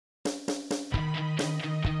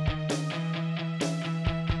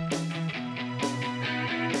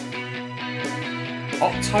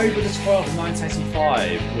October the 12th,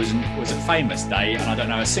 1985 was a famous day, and I don't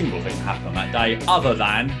know a single thing that happened on that day other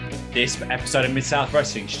than this episode of Mid-South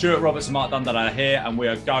Wrestling. Stuart Roberts and Mark Dundon are here, and we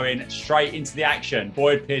are going straight into the action.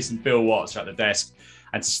 Boyd Pierce and Bill Watts are at the desk.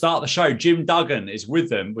 And to start the show, Jim Duggan is with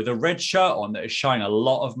them with a red shirt on that is showing a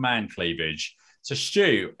lot of man cleavage. So,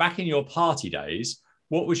 Stu, back in your party days,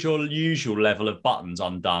 what was your usual level of buttons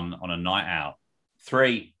undone on a night out?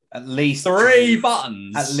 3. At least three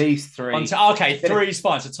buttons. At least 3. Okay, 3's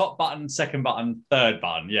fine. So top button, second button, third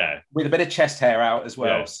button. Yeah, with a bit of chest hair out as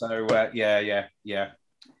well. Yeah. So yeah.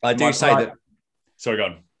 I do say that. Sorry, go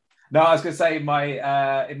on. No, I was going to say in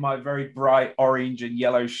my very bright orange and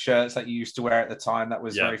yellow shirts that you used to wear at the time, that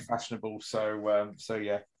was very fashionable. So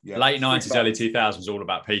yeah. Late 90s, early 2000s was all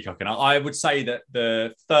about peacocking. I would say that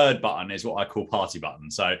the third button is what I call party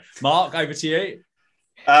button. So, Mark, over to you.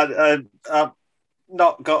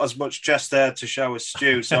 Not got as much chest hair to show as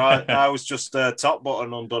Stu, so I was just top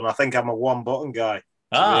button undone. I think I'm a one button guy.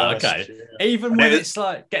 Okay. Yeah. Even when it's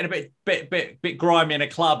like getting a bit grimy in a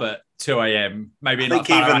club at 2 a.m, maybe not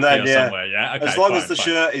even then, somewhere. Yeah. Okay, as long as the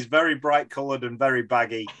shirt is very bright coloured and very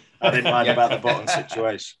baggy, I didn't mind about the button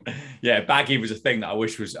situation. Yeah, baggy was a thing that I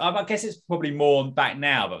wish was. I guess it's probably more back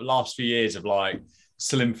now, but the last few years of like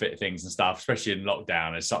slim fit things and stuff, especially in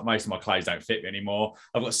lockdown, as most of my clothes don't fit me anymore.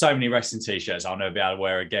 I've got so many wrestling t-shirts I'll never be able to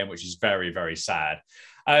wear again, which is very, very sad.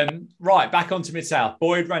 Right, back onto Mid-South.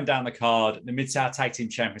 Boyd ran down the card. The Mid-South Tag Team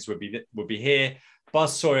Champions would be here.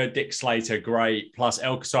 Buzz Sawyer, Dick Slater, great, plus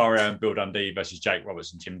El Casario and Bill Dundee versus Jake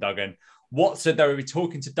Roberts and Jim Duggan. Watts said they will be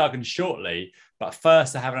talking to Duggan shortly, but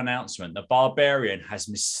first they have an announcement. The Barbarian has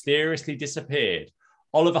mysteriously disappeared.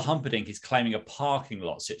 Oliver Humperdinck is claiming a parking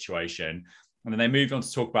lot situation. And then they moved on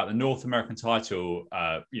to talk about the North American title,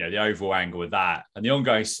 the overall angle with that, and the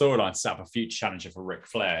ongoing storyline to set up a future challenger for Ric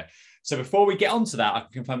Flair. So before we get onto that, I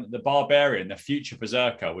can confirm that the Barbarian, the future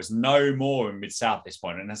Berserker, was no more in Mid-South at this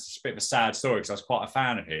point. And that's a bit of a sad story because I was quite a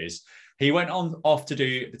fan of his. He went off to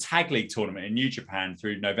do the Tag League tournament in New Japan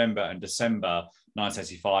through November and December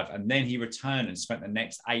 1985. And then he returned and spent the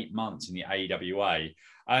next 8 months in the AEWA.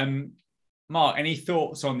 Mark, any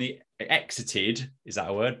thoughts on the exited, is that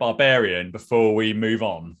a word, Barbarian, before we move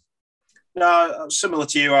on? No, similar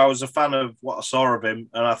to you, I was a fan of what I saw of him,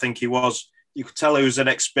 and I think you could tell he was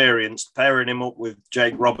inexperienced. Pairing him up with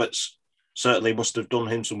Jake Roberts certainly must have done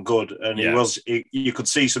him some good, and you could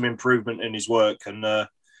see some improvement in his work, and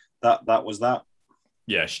that was that.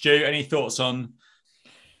 Yeah, Stu, any thoughts on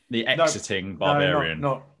the exiting Barbarian?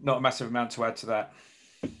 No, not a massive amount to add to that.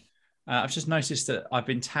 I've just noticed that I've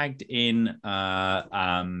been tagged in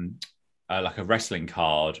like a wrestling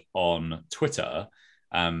card on Twitter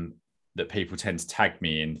that people tend to tag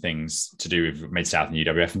me in things to do with Mid-South and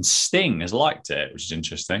UWF, and Sting has liked it, which is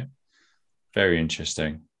interesting. Very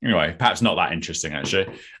interesting. Anyway, perhaps not that interesting, actually.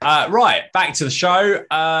 Right, back to the show.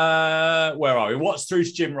 Where are we? Watts through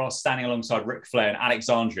to Jim Ross standing alongside Ric Flair and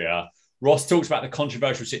Alexandria. Ross talks about the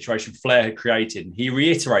controversial situation Flair had created, and he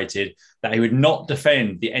reiterated that he would not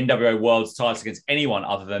defend the NWO World's title against anyone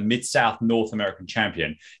other than Mid-South North American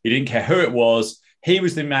champion. He didn't care who it was. He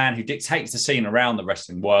was the man who dictates the scene around the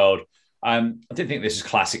wrestling world. I didn't think this was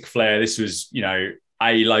classic Flair. This was,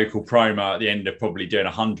 a local promo at the end of probably doing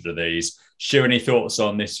 100 of these. Stu, any thoughts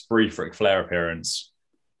on this brief Ric Flair appearance?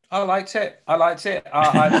 I liked it. Good.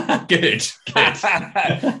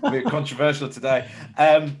 A bit controversial today.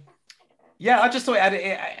 Yeah, I just thought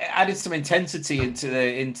it added some intensity into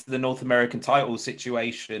the North American title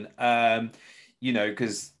situation.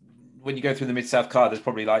 Because when you go through the Mid-South card, there's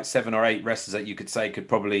probably like 7 or 8 wrestlers that you could say could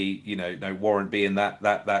probably, warrant being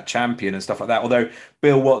that champion and stuff like that. Although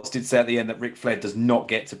Bill Watts did say at the end that Ric Flair does not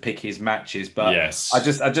get to pick his matches, but yes.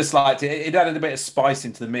 I just liked it. It added a bit of spice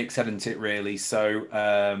into the mix, hadn't it? Really. So,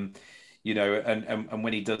 and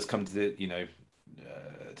when he does come to the,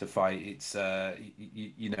 to fight, it's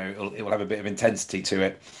it will have a bit of intensity to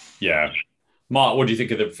it. Yeah. Mark, what do you think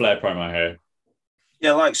of the Flair promo here?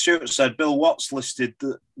 Yeah, like Stuart said, Bill Watts listed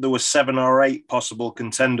that there were 7 or 8 possible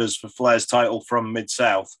contenders for Flair's title from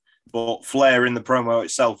Mid-South, but Flair in the promo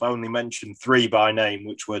itself only mentioned 3 by name,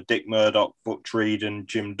 which were Dick Murdoch, Butch Reed and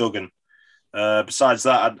Jim Duggan. Besides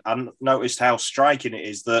that, I noticed how striking it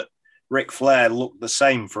is that Ric Flair looked the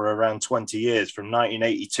same for around 20 years, from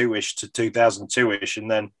 1982-ish to 2002-ish, and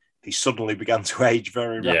then he suddenly began to age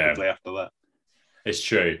very rapidly after that. It's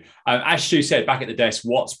true. As Stu said, back at the desk,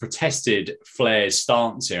 Watts protested Flair's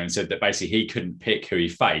stance here and said that basically he couldn't pick who he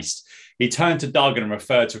faced. he turned to Duggan and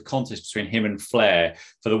referred to a contest between him and Flair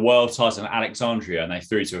for the world title in Alexandria, and they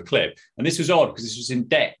threw to a clip. And this was odd because this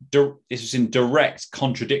was in direct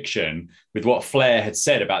contradiction with what Flair had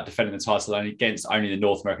said about defending the title against only the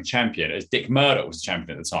North American champion, as Dick Murdoch was the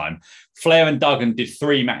champion at the time. Flair and Duggan did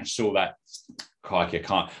 3 matches all that. Crikey, I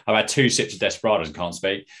can't. I've had 2 sips of Desperados and can't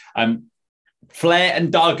speak. Flair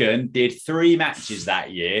and Duggan did 3 matches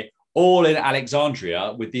that year, all in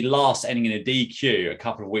Alexandria, with the last ending in a DQ a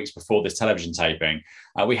couple of weeks before this television taping.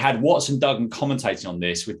 We had Watts and Duggan commentating on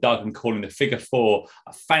this, with Duggan calling the figure 4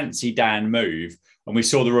 a fancy Dan move. And we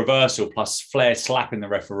saw the reversal plus Flair slapping the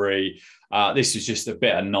referee. This was just a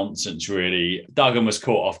bit of nonsense, really. Duggan was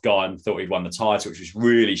caught off guard and thought he'd won the title, which was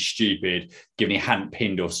really stupid, given he hadn't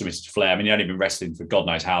pinned or submitted to Flair. I mean, he'd only been wrestling for God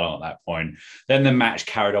knows how long at that point. Then the match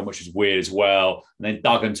carried on, which was weird as well. And then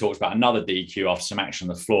Duggan talks about another DQ after some action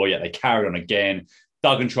on the floor, yet they carried on again.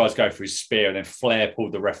 Duggan tries to go for his spear, and then Flair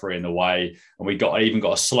pulled the referee in the way. And we even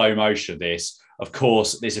got a slow motion of this. Of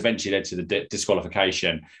course, this eventually led to the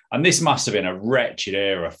disqualification. And this must have been a wretched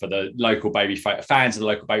era for the local fans of the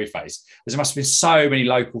local babyface. There must have been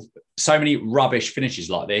so many rubbish finishes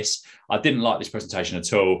like this. I didn't like this presentation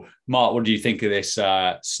at all. Mark, what do you think of this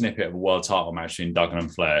snippet of a world title match between Duggan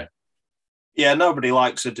and Flair? Yeah, nobody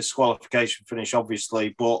likes a disqualification finish,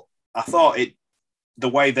 obviously, but I thought the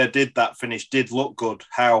way they did that finish did look good.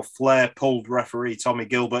 How Flair pulled referee Tommy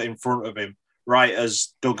Gilbert in front of him, right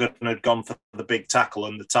as Duggan had gone for the big tackle,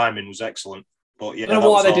 and the timing was excellent. But yeah, I don't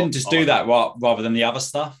know why they didn't just do that rather than the other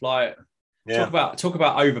stuff. Like, yeah. talk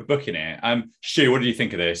about overbooking it. Stu, what do you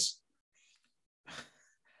think of this?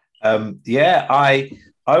 I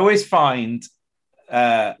always find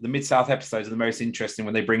the Mid-South episodes are the most interesting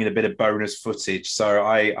when they bring in a bit of bonus footage. So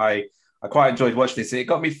I quite enjoyed watching this. It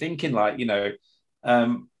got me thinking, like,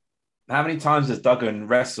 how many times has Duggan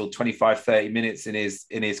wrestled 25, 30 minutes in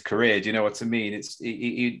his career? Do you know what I mean? It's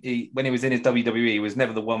he when he was in his WWE, he was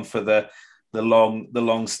never the one for the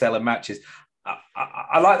long stellar matches.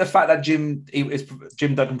 I like the fact that Jim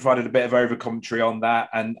Duggan provided a bit of over commentary on that,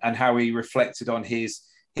 and how he reflected on his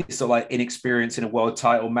sort of like inexperience in a world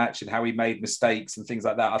title match and how he made mistakes and things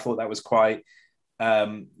like that. I thought that was quite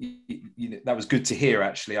that was good to hear,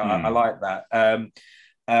 actually. I like that.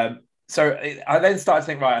 So I then started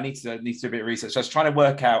thinking, right, I need to do a bit of research. So I was trying to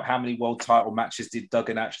work out how many world title matches did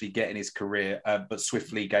Duggan actually get in his career, but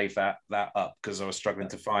swiftly gave that up because I was struggling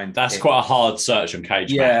to find. That's quite a hard search on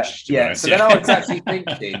Cage Match. Yeah. So then I was actually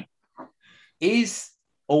thinking,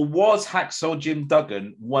 was Hacksaw Jim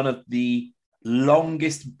Duggan one of the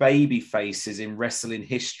longest baby faces in wrestling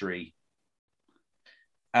history?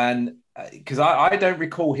 And because I don't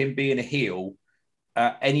recall him being a heel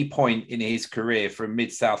at any point in his career, from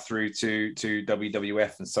Mid-South through to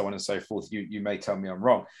WWF and so on and so forth. You may tell me I'm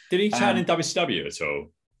wrong. Did he turn in WCW at all?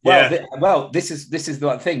 Well, this is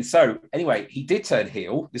the thing. So anyway, he did turn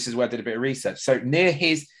heel. This is where I did a bit of research. So near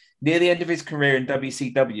the end of his career in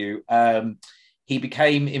WCW, he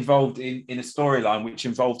became involved in a storyline which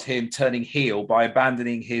involved him turning heel by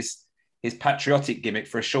abandoning his patriotic gimmick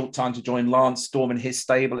for a short time to join Lance Storm and his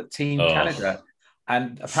stable at Team Canada.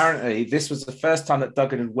 And apparently this was the first time that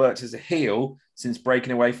Duggan had worked as a heel since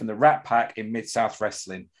breaking away from the Rat Pack in Mid-South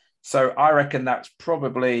Wrestling. So I reckon that's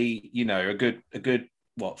probably, a good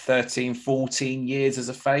 13, 14 years as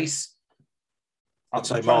a face. I'd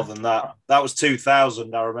say more than that. That was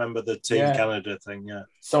 2000. I remember the Team Canada thing, yeah.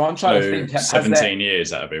 So I'm trying to think... 17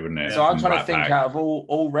 years that would be, wouldn't it? So I'm trying to think out of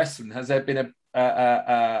all wrestling, has there been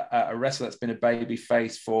a wrestler that's been a baby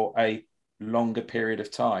face for a longer period of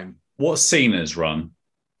time? What's Cena's run?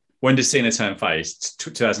 When did Cena turn face?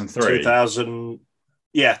 2003? 2000.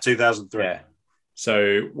 Yeah, 2003. Yeah.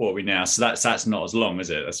 So what are we now? So that's not as long, is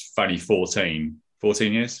it? That's only 14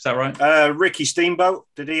 years. Is that right? Ricky Steamboat,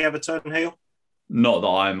 did he ever turn heel? Not that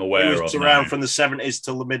I'm aware of. He was around from the 70s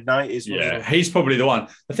till the mid-90s. Yeah, he's probably the one.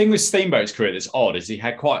 The thing with Steamboat's career that's odd is he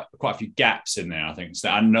had quite a few gaps in there, I think. So,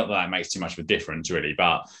 and not that makes too much of a difference, really.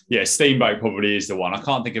 But yeah, Steamboat probably is the one. I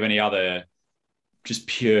can't think of any other just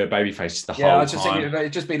pure babyfaces the whole time. Yeah, I was just thinking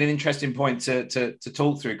it's just been an interesting point to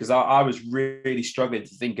talk through, because I was really struggling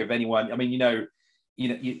to think of anyone. I mean,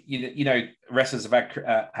 wrestlers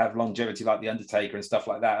have longevity like The Undertaker and stuff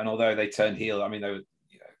like that. And although they turned heel, I mean, they were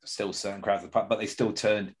still certain crowds apart, but they still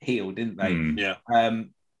turned heel, didn't they? Yeah.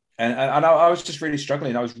 And I was just really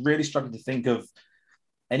struggling. I was really struggling to think of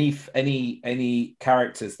any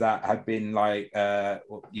characters that had been like like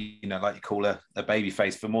you call a baby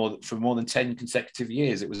face for more than 10 consecutive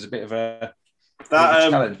years. It was a bit of a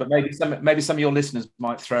challenge, but maybe some of your listeners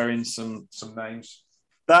might throw in some names.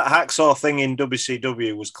 That Hacksaw thing in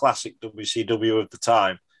WCW was classic WCW of the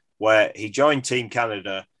time, where he joined Team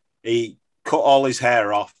Canada He cut all his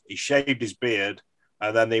hair off. He shaved his beard.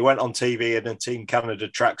 And then they went on TV in a Team Canada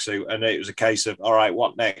tracksuit. And it was a case of, all right,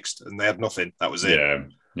 what next? And they had nothing. That was it.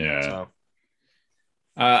 Yeah. So.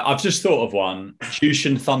 I've just thought of one.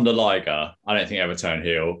 Jushin Thunder Liger. I don't think ever turned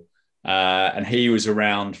heel. And he was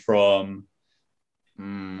around from,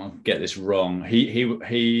 I'll get this wrong.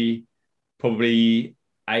 He probably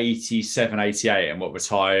 87, 88 and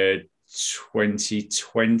retired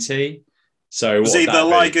 2020. So was he the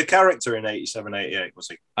Liger character in 87, 88, was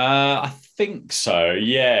he? I think so,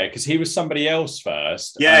 yeah, because he was somebody else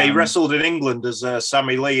first. Yeah, he wrestled in England as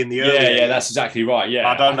Sammy Lee in the early. Yeah, that's exactly right, yeah.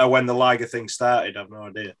 I don't know when the Liger thing started, I've no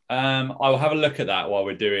idea. I'll have a look at that while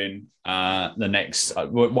we're doing the next,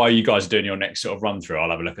 while you guys are doing your next sort of run through,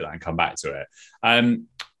 I'll have a look at that and come back to it.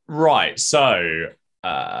 Right, so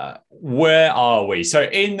where are we? So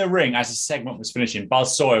in the ring, as the segment was finishing,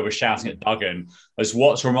 Buzz Sawyer was shouting at Duggan as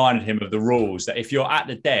Watts reminded him of the rules that if you're at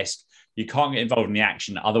the desk, you can't get involved in the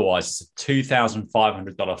action. Otherwise, it's a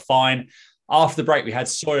 $2,500 fine. After the break, we had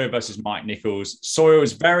Sawyer versus Mike Nichols. Sawyer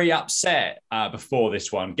was very upset before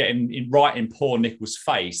this one, getting right in poor Nichols'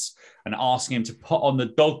 face and asking him to put on the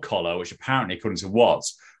dog collar, which apparently, according to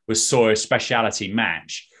Watts, was Sawyer's speciality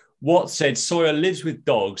match. Watts said Sawyer lives with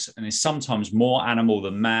dogs and is sometimes more animal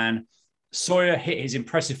than man. Sawyer hit his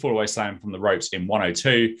impressive fallaway slam from the ropes in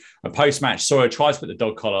 102. And post-match, Sawyer tried to put the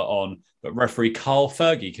dog collar on, but referee Carl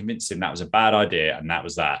Fergie convinced him that was a bad idea, and that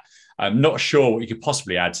was that. I'm not sure what you could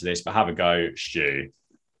possibly add to this, but have a go, Stu.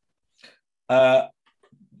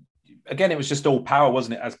 Again, it was just all power,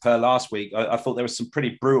 wasn't it, as per last week? I thought there was some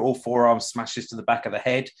pretty brutal forearm smashes to the back of the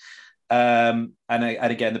head. And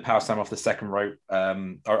again, the power slam off the second rope.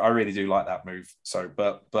 I really do like that move. So,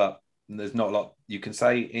 but there's not a lot you can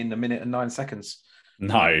say in a minute and 9 seconds.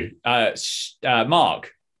 No.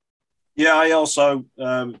 Mark? Yeah, I also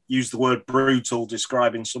used the word brutal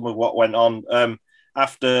describing some of what went on.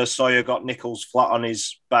 After Sawyer got Nichols flat on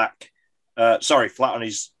his back, flat on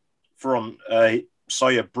his front,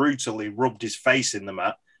 Sawyer brutally rubbed his face in the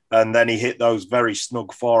mat, and then he hit those very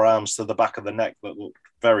snug forearms to the back of the neck that looked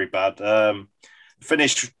very bad.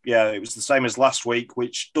 Finish, yeah, it was the same as last week,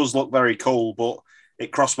 which does look very cool, but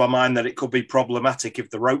it crossed my mind that it could be problematic if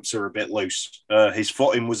the ropes are a bit loose. His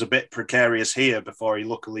footing was a bit precarious here before he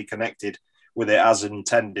luckily connected with it as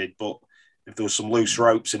intended, but if there was some loose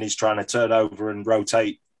ropes and he's trying to turn over and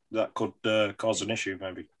rotate, that could cause an issue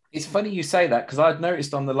maybe. It's funny you say that because I'd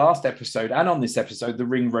noticed on the last episode and on this episode, the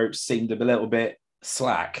ring ropes seemed a little bit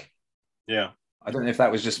slack. Yeah. I don't know if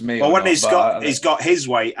that was just me. Well, when he's got his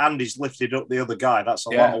weight and he's lifted up the other guy, that's a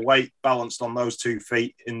lot of weight balanced on those 2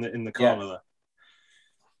 feet in the corner there.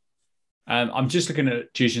 I'm just looking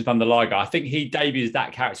at Jushin Thunder Liger. I think he debuted as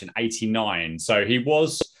that character in '89, so he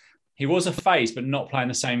was a face, but not playing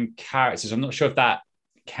the same characters. I'm not sure if that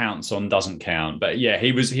counts or doesn't count, but yeah,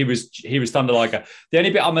 he was Thunder Liger. The only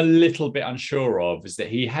bit I'm a little bit unsure of is that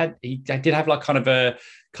he did have like kind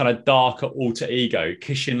of darker alter ego,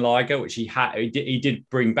 Kishin Liger, which he did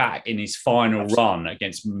bring back in his final run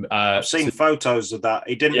against. I've seen photos of that.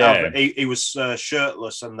 He didn't have. He was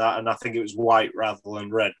shirtless and that, and I think it was white rather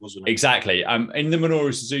than red, wasn't it? Exactly. In the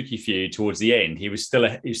Minoru Suzuki feud towards the end, he was still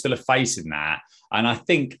a face in that, and I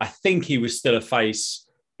think he was still a face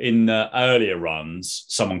in the earlier runs.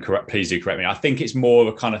 Please do correct me. I think it's more of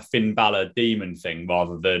a kind of Finn Balor demon thing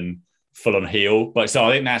rather than full on heel. But so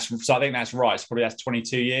I think that's right. It's probably that's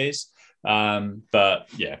 22 years. But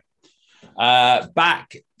yeah.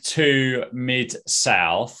 Back to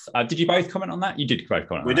Mid-South. Did you both comment on that? You did both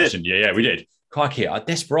comment on that. We did. Yeah, we did. Crikey,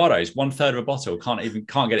 Desperados, 1/3 of a bottle, can't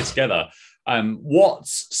get it together.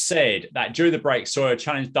 Watts said that during the break, Sawyer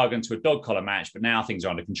challenged Duggan to a dog collar match, but now things are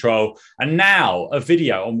under control. And now a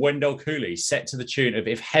video on Wendell Cooley set to the tune of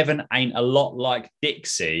If Heaven Ain't a Lot Like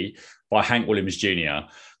Dixie by Hank Williams Jr.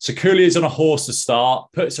 So Cooley is on a horse to start,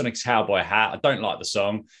 puts on a cowboy hat. I don't like the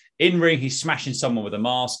song. In ring, he's smashing someone with a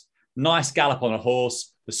mask. Nice gallop on a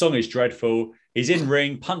horse. The song is dreadful. He's in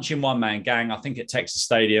ring, punching one-man gang, I think at Texas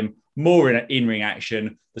Stadium. More in-ring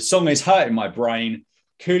action. The song is hurting my brain.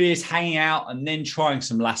 Cooley is hanging out and then trying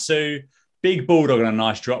some lasso. Big bulldog and a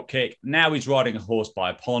nice drop kick. Now he's riding a horse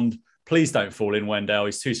by a pond. Please don't fall in, Wendell.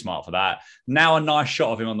 He's too smart for that. Now a nice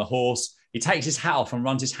shot of him on the horse. He takes his hat off and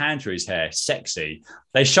runs his hand through his hair. Sexy.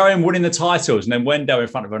 They show him winning the titles and then Wendell in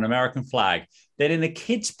front of an American flag. Then in the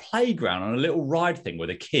kids' playground on a little ride thing with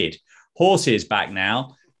a kid. Horsey is back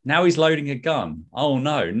now. Now he's loading a gun. Oh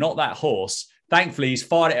no, not that horse. Thankfully, he's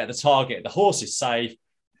fired it at the target. The horse is safe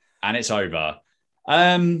and it's over.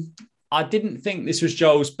 I didn't think this was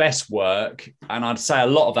Joel's best work, and I'd say a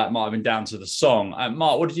lot of that might have been down to the song.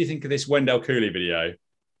 Mark, what did you think of this Wendell Cooley video?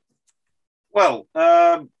 Well,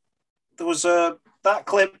 there was that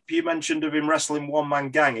clip you mentioned of him wrestling one man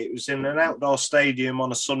gang. It was in an outdoor stadium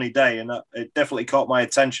on a sunny day, and it definitely caught my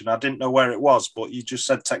attention. I didn't know where it was, but you just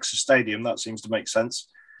said Texas Stadium. That seems to make sense.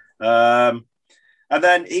 And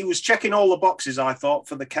then he was checking all the boxes, I thought,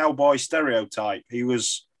 for the cowboy stereotype. He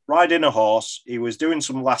was riding a horse. He was doing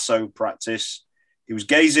some lasso practice. He was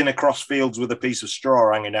gazing across fields with a piece of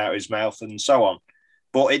straw hanging out his mouth and so on.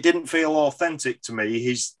 But it didn't feel authentic to me.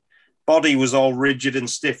 His body was all rigid and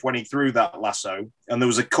stiff when he threw that lasso. And there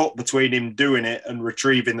was a cut between him doing it and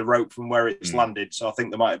retrieving the rope from where it's landed. So I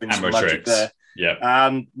think there might have been some magic there. Yeah.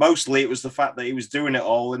 And mostly it was the fact that he was doing it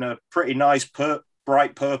all in a pretty nice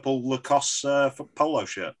bright purple Lacoste polo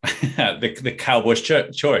shirt. the Cowboys'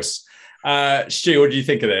 choice. Stu, what do you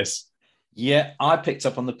think of this? Yeah, I picked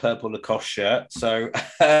up on the purple Lacoste shirt. So,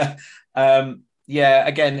 yeah,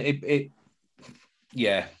 again, it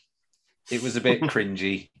was a bit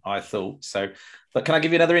cringy, I thought. So, but can I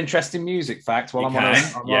give you another interesting music fact while I'm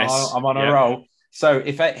on a roll? So,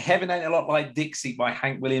 if Heaven Ain't a Lot Like Dixie by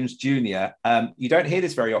Hank Williams Jr., you don't hear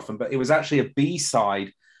this very often, but it was actually a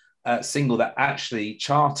B-side single that actually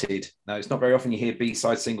charted. Now, it's not very often you hear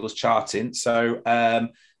B-side singles charting. So,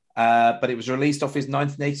 but it was released off his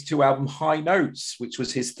 1982 album High Notes, which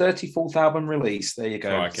was his 34th album release. There you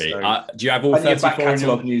go. Okay. So, do you have all 34 back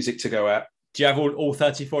catalogue music to go at? Do you have all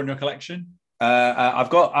 34 in your collection? I've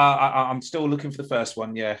got. I'm still looking for the first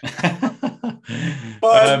one. Yeah.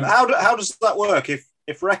 But how does that work?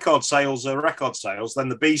 If record sales are record sales, then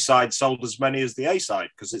the B side sold as many as the A side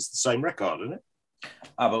because it's the same record, isn't it?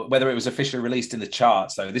 But whether it was officially released in the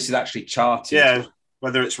charts, though, this is actually charted. Yeah.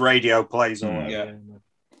 Whether it's radio plays or yeah.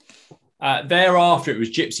 Thereafter, it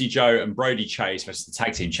was Gypsy Joe and Brody Chase versus the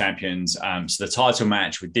tag team champions. So the title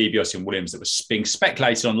match with DiBiase and Williams that was being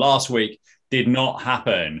speculated on last week did not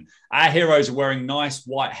happen. Our heroes are wearing nice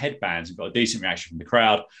white headbands and got a decent reaction from the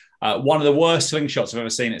crowd. One of the worst slingshots I've ever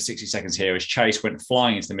seen at 60 seconds here is Chase went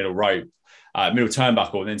flying into the middle rope, middle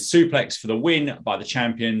turnbuckle, and then suplex for the win by the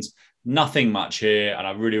champions. Nothing much here, and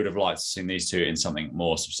I really would have liked to see these two in something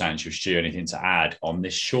more substantial. Stu, anything to add on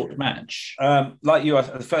this short match? Like you,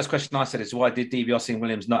 the first question I said is why did DiBiase and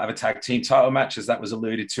Williams not have a tag team title match, as that was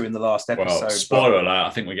alluded to in the last episode? Well, spoiler alert, I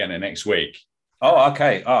think we're getting it next week. Oh,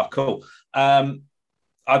 okay. Oh, cool.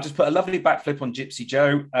 I just put a lovely backflip on Gypsy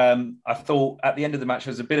Joe. I thought at the end of the match,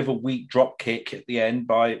 there was a bit of a weak drop kick at the end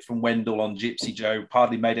from Wendell on Gypsy Joe.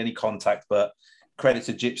 Hardly made any contact, but credit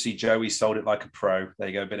to Gypsy Joe. He sold it like a pro. There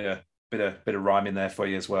you go. Bit of rhyme in there for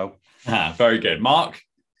you as well. Very good. Mark?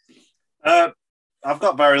 I've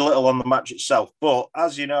got very little on the match itself, but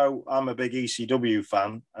as you know, I'm a big ECW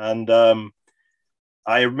fan, and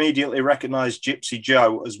I immediately recognised Gypsy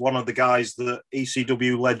Joe as one of the guys that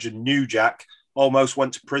ECW legend New Jack almost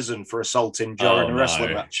went to prison for assaulting during a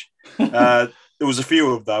wrestling match. There was a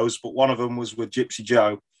few of those, but one of them was with Gypsy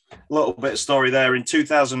Joe. A little bit of story there. In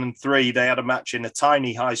 2003, they had a match in a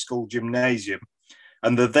tiny high school gymnasium,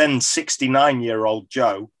 and the then 69-year-old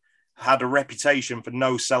Joe had a reputation for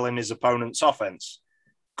no selling his opponent's offense.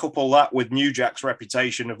 Couple that with New Jack's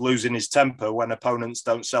reputation of losing his temper when opponents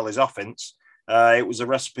don't sell his offense. It was a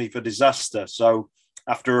recipe for disaster. So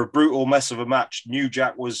after a brutal mess of a match, New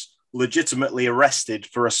Jack was legitimately arrested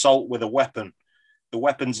for assault with a weapon. The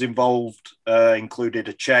weapons involved included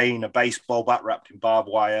a chain, a baseball bat wrapped in barbed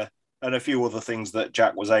wire, and a few other things that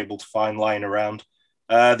Jack was able to find lying around.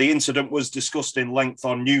 The incident was discussed in length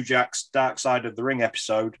on New Jack's Dark Side of the Ring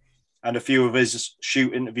episode and a few of his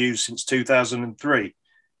shoot interviews since 2003.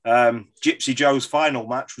 Gypsy Joe's final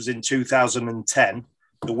match was in 2010,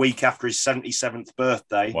 the week after his 77th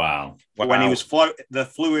birthday. Wow. When he was they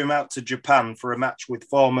flew him out to Japan for a match with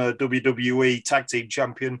former WWE Tag Team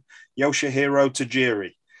Champion Yoshihiro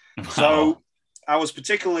Tajiri. Wow. So I was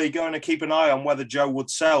particularly going to keep an eye on whether Joe would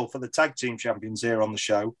sell for the Tag Team Champions here on the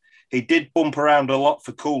show. He did bump around a lot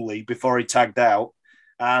for Cooley before he tagged out.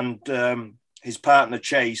 And his partner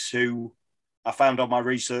Chase, who I found on my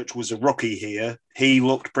research was a rookie here, he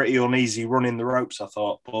looked pretty uneasy running the ropes, I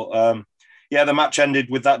thought. But yeah, the match ended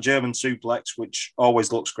with that German suplex, which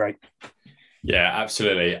always looks great. Yeah,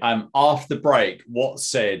 absolutely. After the break, Watts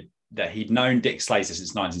said that he'd known Dick Slater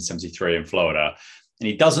since 1973 in Florida, and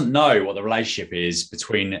he doesn't know what the relationship is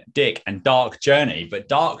between Dick and Dark Journey, but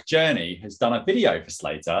Dark Journey has done a video for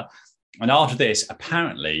Slater, and after this,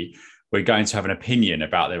 apparently, we're going to have an opinion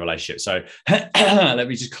about their relationship. So let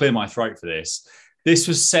me just clear my throat for this. This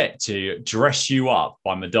was set to Dress You Up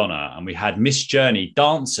by Madonna, and we had Miss Journey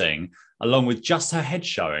dancing along with just her head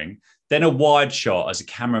showing, then a wide shot as a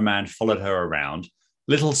cameraman followed her around.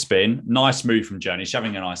 Little spin, nice move from Journey, she's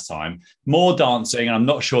having a nice time. More dancing, and I'm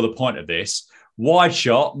not sure the point of this. Wide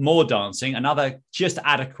shot, more dancing, another just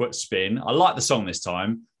adequate spin. I like the song this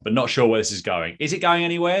time, but not sure where this is going. Is it going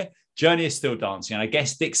anywhere? Journey is still dancing. And I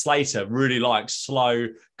guess Dick Slater really likes slow,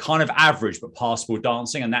 kind of average, but passable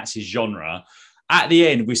dancing. And that's his genre. At the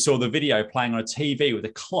end, we saw the video playing on a TV with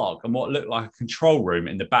a clock and what looked like a control room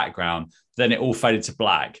in the background. Then it all faded to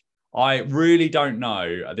black. I really don't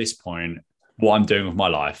know at this point what I'm doing with my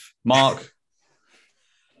life. Mark?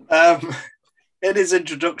 In his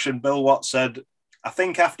introduction, Bill Watts said, I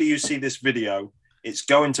think after you see this video, it's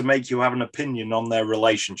going to make you have an opinion on their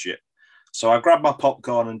relationship. So I grabbed my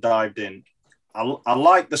popcorn and dived in. I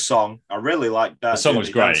like the song. I really like that. The song was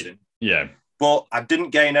great. Dancing. Yeah. But I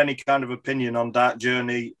didn't gain any kind of opinion on Dark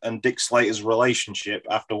Journey and Dick Slater's relationship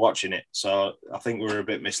after watching it. So I think we were a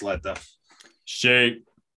bit misled there. Shoot.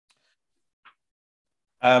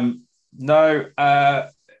 No,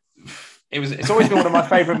 it's always been one of my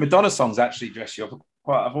favourite Madonna songs, actually, Dress You Up.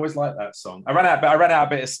 I've always liked that song. I ran out a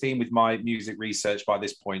bit of steam with my music research by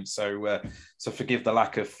this point, so forgive the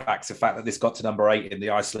lack of facts. The fact that this got to number 8 in the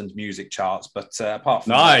Iceland music charts, but apart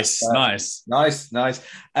from nice. I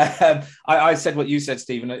said what you said,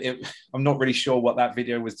 Stephen. I'm not really sure what that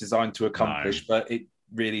video was designed to accomplish, but it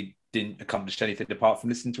really didn't accomplish anything apart from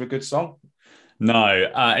listening to a good song. No,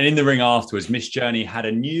 and in the ring afterwards, Miss Journey had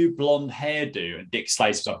a new blonde hairdo, and Dick Slater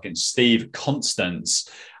was up against Steve Constance.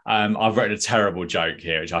 I've written a terrible joke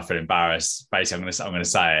here, which I feel embarrassed. Basically, I'm going to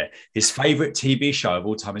say it. His favourite TV show of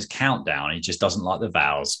all time is Countdown. He just doesn't like the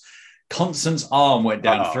vows. Constance's arm went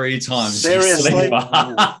down 3 times. Seriously?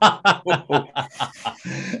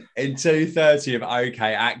 In 2:30 of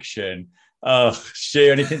OK Action.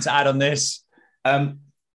 Stu, anything to add on this?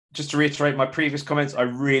 Just to reiterate my previous comments, I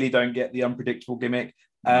really don't get the unpredictable gimmick.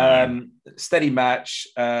 Steady match,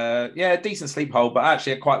 decent sleep hold, but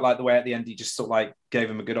actually I quite like the way at the end he just sort of like gave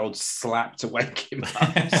him a good old slap to wake him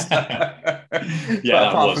up.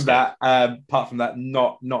 Apart from that,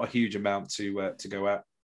 not a huge amount to go at.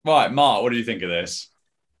 Right, Mark, what do you think of this?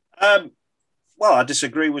 Well, I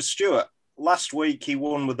disagree with Stuart. Last week he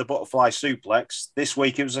won with the butterfly suplex. This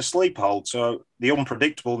week it was a sleep hold. So the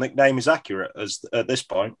unpredictable nickname is accurate at this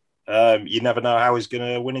point. You never know how he's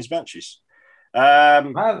going to win his matches. I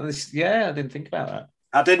didn't think about that.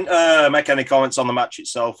 I didn't make any comments on the match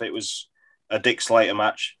itself. It was a Dick Slater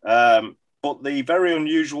match. But the very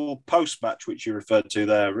unusual post-match, which you referred to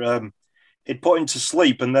there, it put him to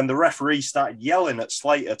sleep, and then the referee started yelling at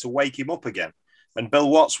Slater to wake him up again. And Bill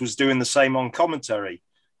Watts was doing the same on commentary.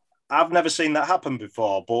 I've never seen that happen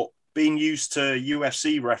before, but being used to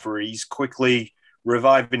UFC referees quickly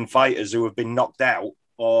reviving fighters who have been knocked out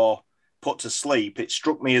or put to sleep, it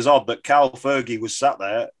struck me as odd that Carl Fergie was sat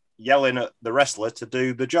there yelling at the wrestler to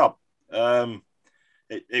do the job.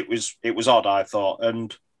 It was odd, I thought.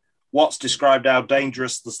 And Watts described how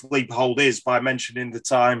dangerous the sleep hold is by mentioning the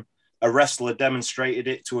time a wrestler demonstrated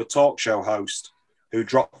it to a talk show host who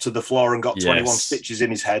dropped to the floor and got 21 stitches in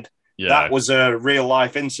his head. Yeah. That was a real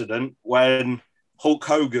life incident when Hulk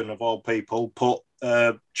Hogan, of all people, put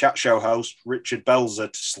chat show host Richard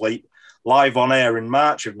Belzer to sleep live on air in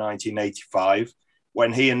March of 1985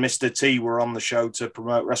 when he and Mr. T were on the show to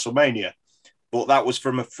promote WrestleMania. But that was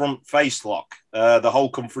from a front face lock. The whole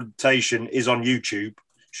confrontation is on YouTube,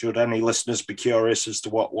 should any listeners be curious as to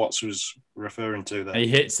what Watts was referring to there. He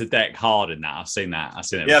hits the deck hard in that. I've seen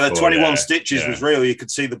it. Yeah, before, the 21 stitches was real. You could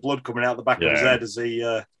see the blood coming out the back of his head as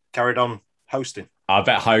he carried on hosting. I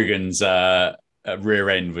bet Hogan's rear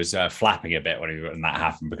end was flapping a bit when that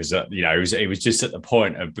happened because he was just at the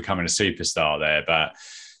point of becoming a superstar there. But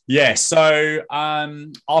yeah, so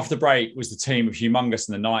after the break was the team of Humongous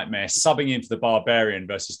and the Nightmare subbing in for the Barbarian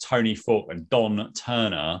versus Tony Falk and Don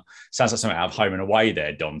Turner. Sounds like something out of Home and Away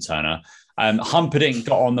there, Don Turner. Humperdinck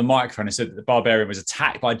got on the microphone and said that the Barbarian was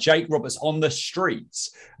attacked by Jake Roberts on the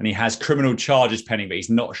streets and he has criminal charges pending, but he's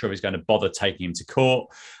not sure if he's going to bother taking him to court.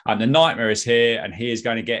 The Nightmare is here and he is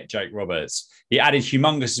going to get Jake Roberts. He added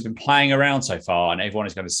Humongous has been playing around so far and everyone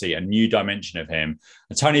is going to see a new dimension of him.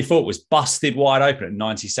 And Tony Falk was busted wide open at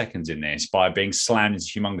 90 seconds in this by being slammed into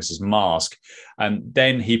Humongous's mask. And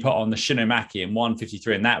then he put on the Shinomaki in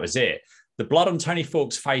 1:53 and that was it. The blood on Tony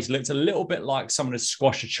Falk's face looked a little bit like someone had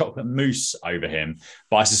squashed a chocolate mousse over him,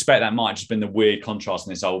 but I suspect that might have just been the weird contrast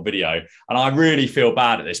in this old video. And I really feel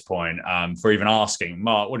bad at this point for even asking.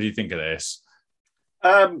 Mark, what do you think of this?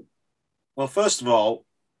 Well, first of all,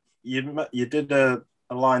 you did a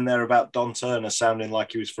line there about Don Turner sounding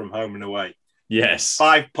like he was from Home and Away. Yes.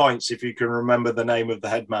 5 points if you can remember the name of the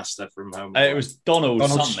headmaster from Home and Away. It was Donald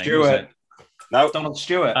something, Stewart. No. Donald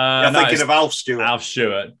Stewart. You're thinking of Alf Stewart. Alf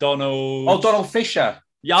Stewart. Donald Fisher.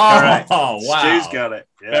 Yeah, Correct. wow. Stu's got it.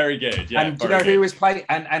 Yeah. Very good. Yeah, And do you know who was playing?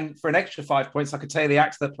 And for an extra 5 points, I could tell you the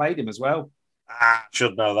actor that played him as well.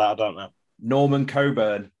 Should know that. I don't know. Norman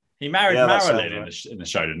Coburn. He married Yeah, that Marilyn sounds in the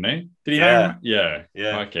show, didn't he? Did he Yeah. marry? Yeah.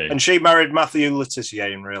 Yeah. Okay. And she married Matthew Letitia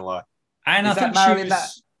in real life. And Is I that think Marilyn she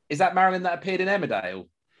was. Is that Marilyn that appeared in Emmerdale?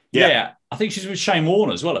 Yeah. I think she was with Shane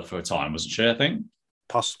Warne as well for a time, wasn't she? I think.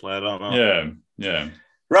 Possibly, I don't know. Yeah.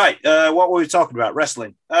 Right. What were we talking about?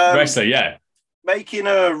 Wrestling. Wrestler, yeah. Making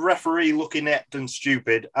a referee look inept and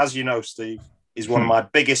stupid, as you know, Steve, is one of my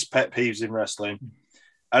biggest pet peeves in wrestling.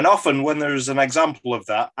 And often when there is an example of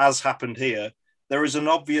that, as happened here, there is an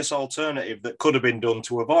obvious alternative that could have been done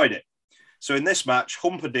to avoid it. So in this match,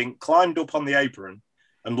 Humperdinck climbed up on the apron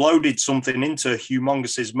and loaded something into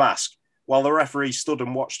Humongous's mask while the referee stood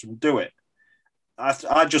and watched him do it.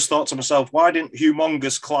 I just thought to myself, why didn't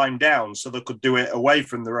Humongous climb down so they could do it away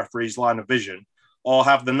from the referee's line of vision, or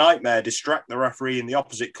have the Nightmare distract the referee in the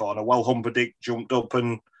opposite corner while Humperdinck jumped up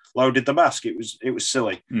and loaded the mask? It was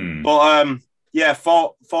silly. But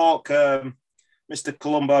Falk, Mr.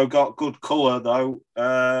 Colombo got good colour though,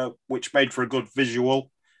 which made for a good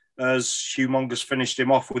visual as Humongous finished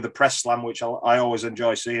him off with a press slam, which I always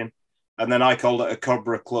enjoy seeing. And then I called it a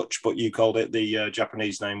Cobra Clutch, but you called it the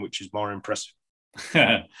Japanese name, which is more impressive.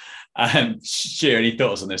 Stu, any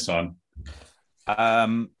thoughts on this one?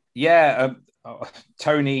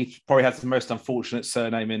 Tony probably has the most unfortunate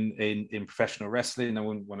surname in professional wrestling. I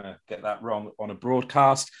wouldn't want to get that wrong on a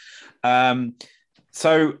broadcast.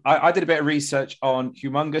 So I did a bit of research on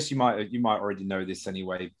Humongous. You might already know this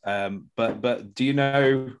anyway. But do you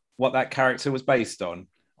know what that character was based on?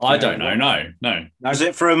 I don't know. No. Was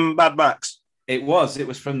it from Mad Max? It was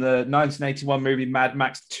from the 1981 movie Mad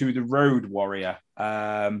Max to the Road Warrior,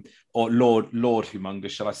 or Lord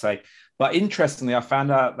Humongous, shall I say. But interestingly, I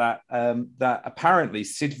found out that that apparently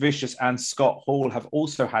Sid Vicious and Scott Hall have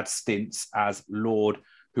also had stints as Lord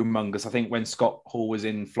Humongous. I think when Scott Hall was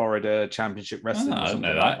in Florida Championship Wrestling. I didn't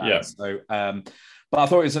know like that. Yeah. So, but I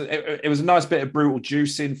thought it was a nice bit of brutal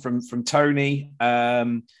juicing from Tony.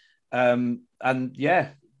 And yeah,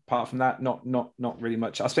 apart from that, not really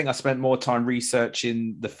much. I think I spent more time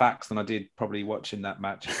researching the facts than I did probably watching that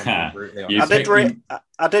match. If I'm brutally honest.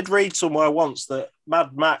 I did read somewhere once that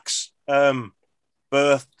Mad Max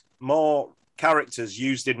birthed more characters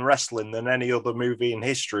used in wrestling than any other movie in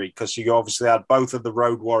history, because you obviously had both of the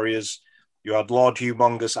Road Warriors, you had Lord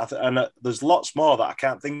Humongous, and there's lots more that I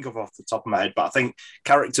can't think of off the top of my head, but I think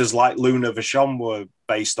characters like Luna Vachon were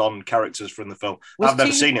based on characters from the film. I've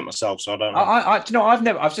never seen it myself, so I don't know.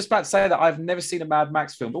 I was just about to say that I've never seen a Mad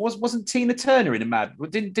Max film, but wasn't Tina Turner in a Mad?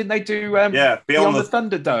 Didn't they do Beyond the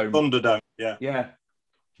Thunderdome? Thunderdome, yeah.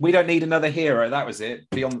 We don't need another hero. That was it.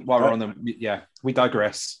 Beyond while we're on the we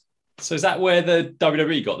digress. So is that where the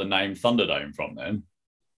WWE got the name Thunderdome from then?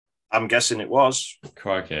 I'm guessing it was.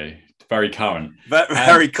 Crikey. Very current.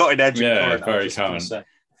 Very cutting edge. Yeah, very current.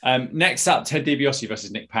 Next up, Ted DiBiase versus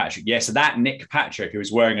Nick Patrick. Yeah, so that Nick Patrick, who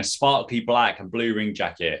was wearing a sparkly black and blue ring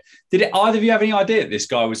jacket. Did either of you have any idea that this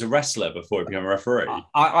guy was a wrestler before he became a referee?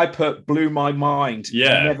 I put blew my mind.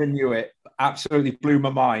 Yeah. I never knew it. Absolutely blew my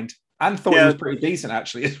mind. And thought he was pretty decent,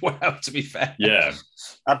 actually, as well, to be fair. Yeah.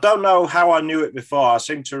 I don't know how I knew it before. I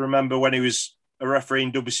seem to remember when he was a referee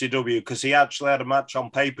in WCW, because he actually had a match on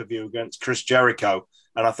pay-per-view against Chris Jericho.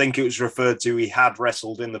 And I think it was referred to he had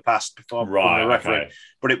wrestled in the past before becoming a referee. Okay.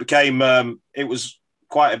 But it became, it was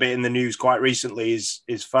quite a bit in the news quite recently.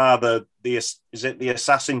 His father, the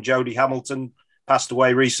assassin Jody Hamilton, passed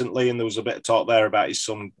away recently. And there was a bit of talk there about his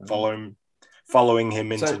son following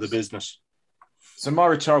him into the business. So my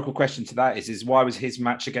rhetorical question to that is why was his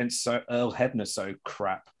match against Earl Hebner so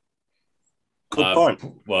crap? Good point.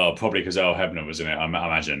 Well, probably because Earl Hebner was in it, I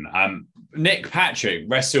imagine. Nick Patrick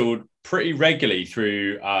wrestled pretty regularly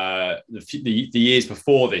through the years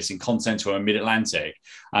before this in Continental and Mid-Atlantic,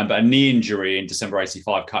 but a knee injury in December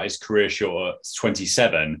 85 cut his career short at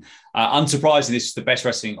 27. Unsurprisingly, this is the best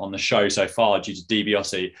wrestling on the show so far due to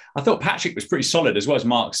DiBiase. I thought Patrick was pretty solid, as well as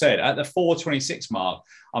Mark said. At the 4:26 mark,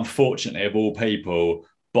 unfortunately, of all people,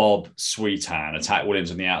 Bob Sweetan attacked Williams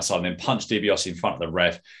on the outside and then punched DiBiase in front of the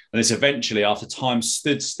ref. And this eventually, after time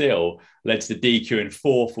stood still, led to the DQ in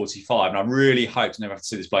 4:45. And I really hope to never have to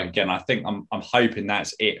see this bloke again. I think I'm hoping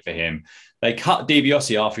that's it for him. They cut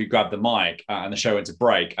DiBiase after he grabbed the mic and the show went to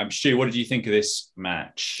break. Stu, what did you think of this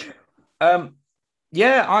match?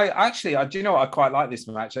 Yeah, I do you know what? I quite like this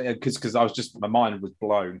match because I was just, my mind was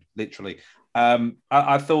blown, literally.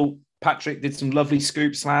 I thought Patrick did some lovely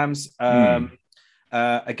scoop slams.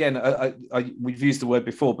 Again, we've used the word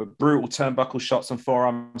before, but brutal turnbuckle shots and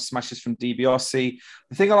forearm smashes from DiBiase.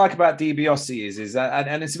 The thing I like about DiBiase is that,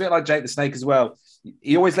 and it's a bit like Jake the Snake as well,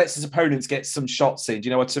 he always lets his opponents get some shots in. Do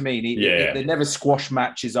you know what I mean? They're never squash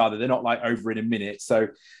matches, are they? They're not like over in a minute. So,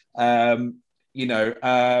 I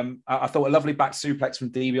thought a lovely back suplex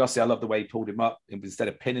from DiBiase. I love the way he pulled him up instead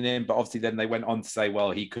of pinning him. But obviously, then they went on to say,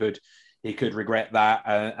 well, he could regret that.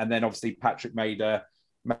 And then obviously Patrick made a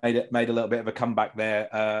little bit of a comeback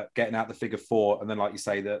there, getting out the figure four, and then, like you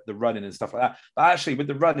say, the running and stuff like that. But actually, with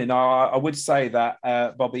the running, I would say that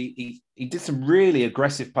Bobby he did some really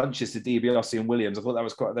aggressive punches to DiBiase and Williams. I thought that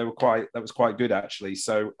was quite good actually.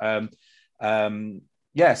 So I think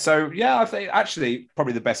actually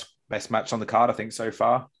probably the best match on the card, I think, so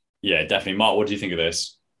far. Yeah, definitely. Mark, what do you think of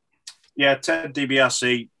this? Yeah, Ted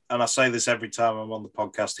DiBiase, and I say this every time I'm on the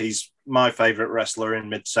podcast, he's my favourite wrestler in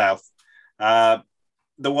Mid-South. There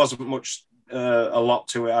wasn't much, a lot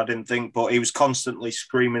to it, I didn't think, but he was constantly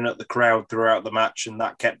screaming at the crowd throughout the match, and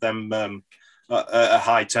that kept them at a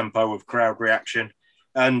high tempo of crowd reaction.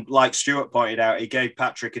 And like Stuart pointed out, he gave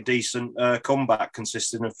Patrick a decent comeback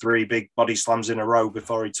consisting of 3 big body slams in a row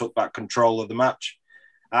before he took back control of the match.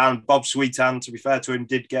 And Bob Sweetan, to be fair to him,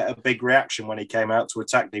 did get a big reaction when he came out to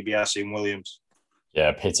attack DiBiase and Williams.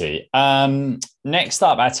 Yeah, pity. Next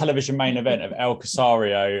up, our television main event of El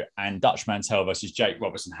Casario and Dutch Mantel versus Jake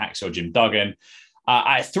Roberts and Hacksaw Jim Duggan.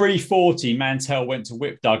 At 3:40, Mantel went to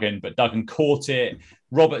whip Duggan, but Duggan caught it.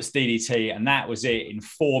 Roberts DDT, and that was it in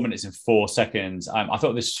 4 minutes and 4 seconds. I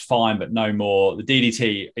thought this was fine, but no more. The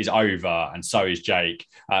DDT is over, and so is Jake.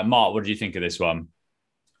 Mark, what did you think of this one?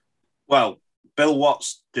 Well, Bill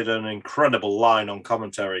Watts did an incredible line on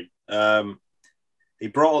commentary. He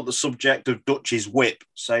brought up the subject of Dutch's whip,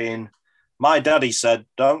 saying, "My daddy said,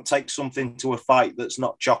 don't take something to a fight that's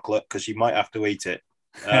not chocolate because you might have to eat it."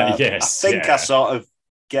 Yes, I think I sort of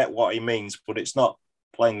get what he means, but it's not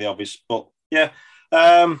plainly obvious. But yeah,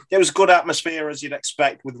 it was a good atmosphere, as you'd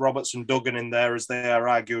expect, with Roberts and Duggan in there, as they are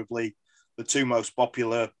arguably the 2 most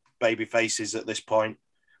popular baby faces at this point.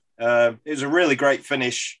 It was a really great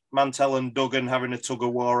finish. Mantel and Duggan having a tug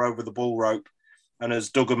of war over the bull rope. And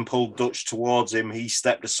as Duggan pulled Dutch towards him, he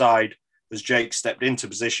stepped aside as Jake stepped into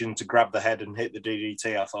position to grab the head and hit the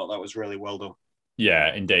DDT. I thought that was really well done.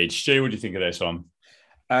 Yeah, indeed. Stu, what do you think of this one?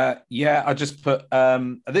 I just put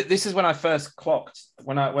this is when I first clocked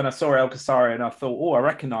when I saw El Casario, and I thought, I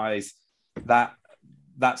recognize that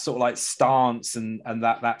sort of like stance and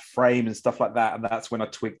that frame and stuff like that, and that's when I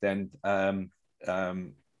twigged then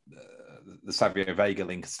the Savio Vega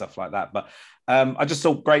link and stuff like that. But I just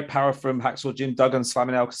saw great power from Hacksaw Jim Duggan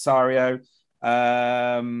slamming El Casario.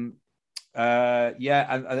 And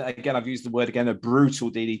again, I've used the word again, a brutal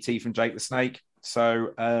DDT from Jake the Snake.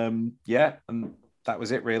 So and that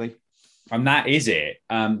was it really. And that is it.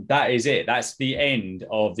 That's the end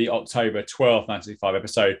of the October 12th, 1995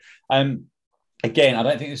 episode. Again, I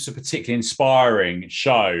don't think this is a particularly inspiring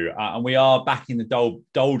show, and we are back in the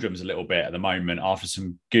doldrums a little bit at the moment after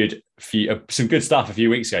some good stuff a few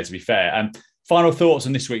weeks ago, to be fair. Final thoughts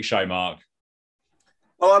on this week's show, Mark?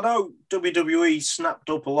 Well, I know WWE snapped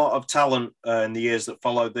up a lot of talent in the years that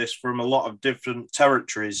followed this from a lot of different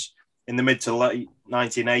territories in the mid to late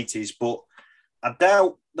 1980s, but I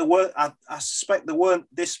doubt I suspect there weren't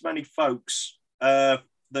this many folks that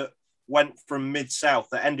went from Mid-South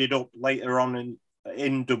that ended up later on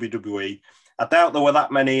in WWE. I doubt there were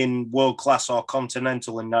that many in World Class or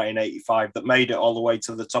Continental in 1985 that made it all the way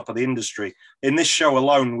to the top of the industry. In this show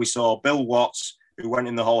alone, we saw Bill Watts, who went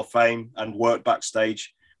in the Hall of Fame and worked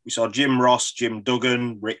backstage. We saw Jim Ross, Jim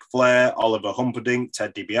Duggan, Ric Flair, Oliver Humperdinck,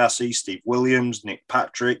 Ted DiBiase, Steve Williams, Nick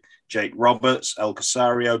Patrick, Jake Roberts, El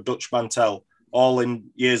Casario, Dutch Mantel, all in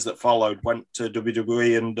years that followed, went to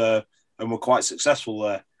WWE and were quite successful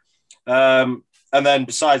there. And then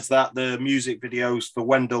besides that, the music videos for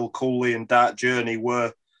Wendell, Cooley and Dark Journey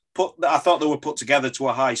I thought they were put together to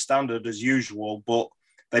a high standard as usual, but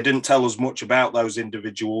they didn't tell us much about those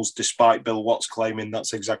individuals, despite Bill Watts claiming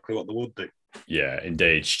that's exactly what they would do. Yeah,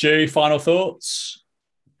 indeed. Stu, final thoughts?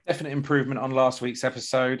 Definite improvement on last week's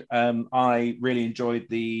episode. I really enjoyed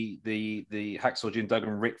the Hacksaw Jim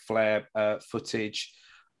Duggan, Ric Flair footage.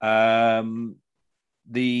 Again,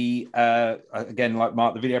 like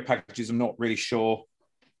Mark, the video packages, I'm not really sure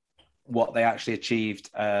what they actually achieved.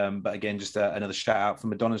 But again, just another shout out for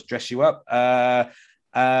Madonna's Dress You Up. I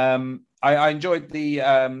enjoyed the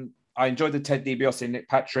Ted DiBiase and Nick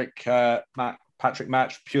Patrick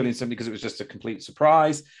match purely and simply because it was just a complete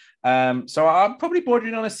surprise. So I'm probably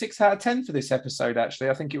bordering on a 6 out of 10 for this episode. Actually,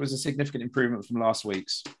 I think it was a significant improvement from last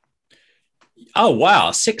week's. Oh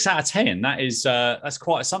wow, 6 out of 10. That's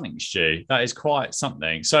quite something, Stu. That is quite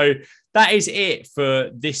something. So that is it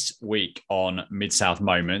for this week on Mid-South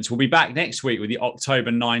Moments. We'll be back next week with the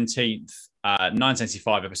October 19th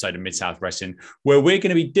 975 episode of Mid-South Wrestling, where we're going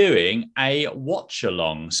to be doing a watch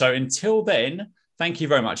along. So until then, thank you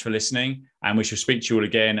very much for listening, and we shall speak to you all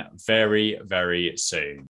again very, very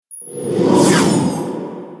soon.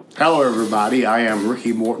 Hello, everybody. I am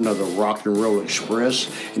Ricky Morton of the Rock and Roll Express.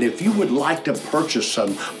 And if you would like to purchase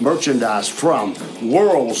some merchandise from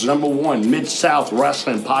world's #1 Mid-South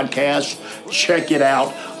Wrestling podcast, check it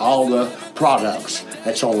out. All the products.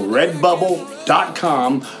 That's on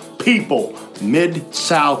redbubble.com. People,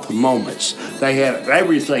 Mid-South Moments. They have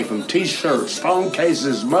everything from t-shirts, phone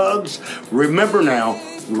cases, mugs. Remember now,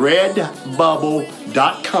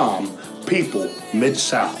 redbubble.com. People,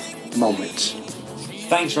 Mid-South Moments.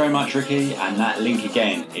 Thanks very much, Ricky. And that link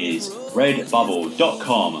again is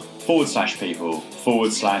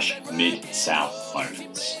redbubble.com/people/Mid-South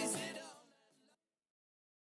Moments.